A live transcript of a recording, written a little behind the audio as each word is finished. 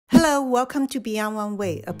Hello, welcome to Beyond One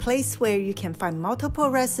Way, a place where you can find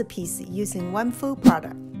multiple recipes using one food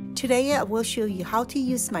product. Today I will show you how to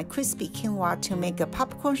use my crispy quinoa to make a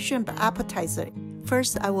popcorn shrimp appetizer.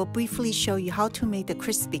 First, I will briefly show you how to make the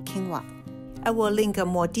crispy quinoa. I will link a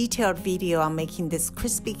more detailed video on making this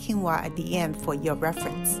crispy quinoa at the end for your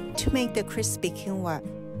reference. To make the crispy quinoa,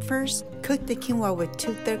 first, cook the quinoa with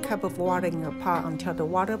 2/3 cup of water in a pot until the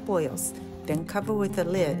water boils. Then cover with a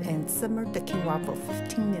lid and simmer the quinoa for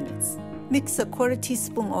 15 minutes. Mix a 1/4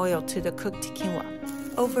 teaspoon oil to the cooked quinoa.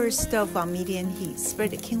 Over a stove on medium heat,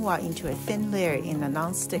 spread the quinoa into a thin layer in a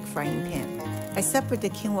non-stick frying pan. I separate the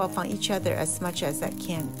quinoa from each other as much as I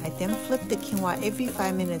can. I then flip the quinoa every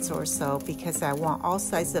 5 minutes or so because I want all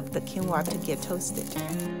sides of the quinoa to get toasted.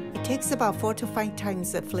 It takes about 4 to 5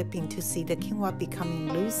 times of flipping to see the quinoa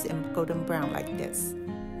becoming loose and golden brown like this.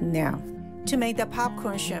 Now, to make the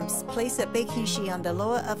popcorn shrimps, place a baking sheet on the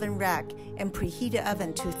lower oven rack and preheat the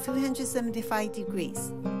oven to 375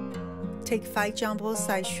 degrees. Take 5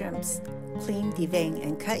 jumbo-sized shrimps, clean, devein,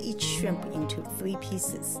 and cut each shrimp into 3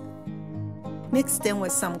 pieces. Mix them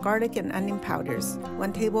with some garlic and onion powders,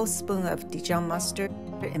 1 tablespoon of Dijon mustard,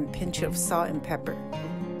 and a pinch of salt and pepper.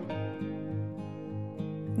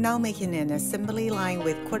 Now making an assembly line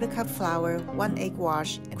with 1/4 cup flour, 1 egg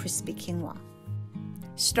wash, and crispy quinoa.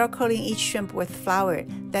 Start coating each shrimp with flour,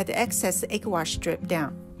 let the excess egg wash drip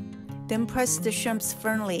down. Then press the shrimps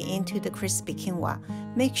firmly into the crispy quinoa.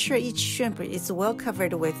 Make sure each shrimp is well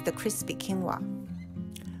covered with the crispy quinoa.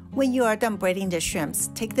 When you are done breading the shrimps,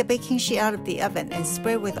 take the baking sheet out of the oven and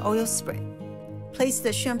spread with oil spray. Place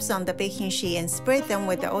the shrimps on the baking sheet and spread them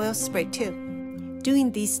with the oil spray too.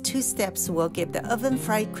 Doing these 2 steps will give the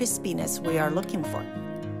oven-fried crispiness we are looking for.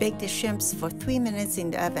 Bake the shrimps for 3 minutes in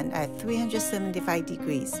the oven at 375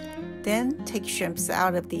 degrees. Then take shrimps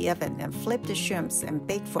out of the oven and flip the shrimps and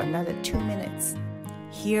bake for another 2 minutes.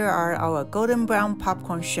 Here are our golden brown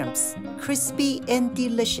popcorn shrimps, crispy and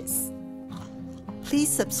delicious. Please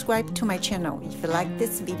subscribe to my channel if you like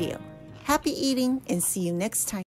this video. Happy eating and see you next time.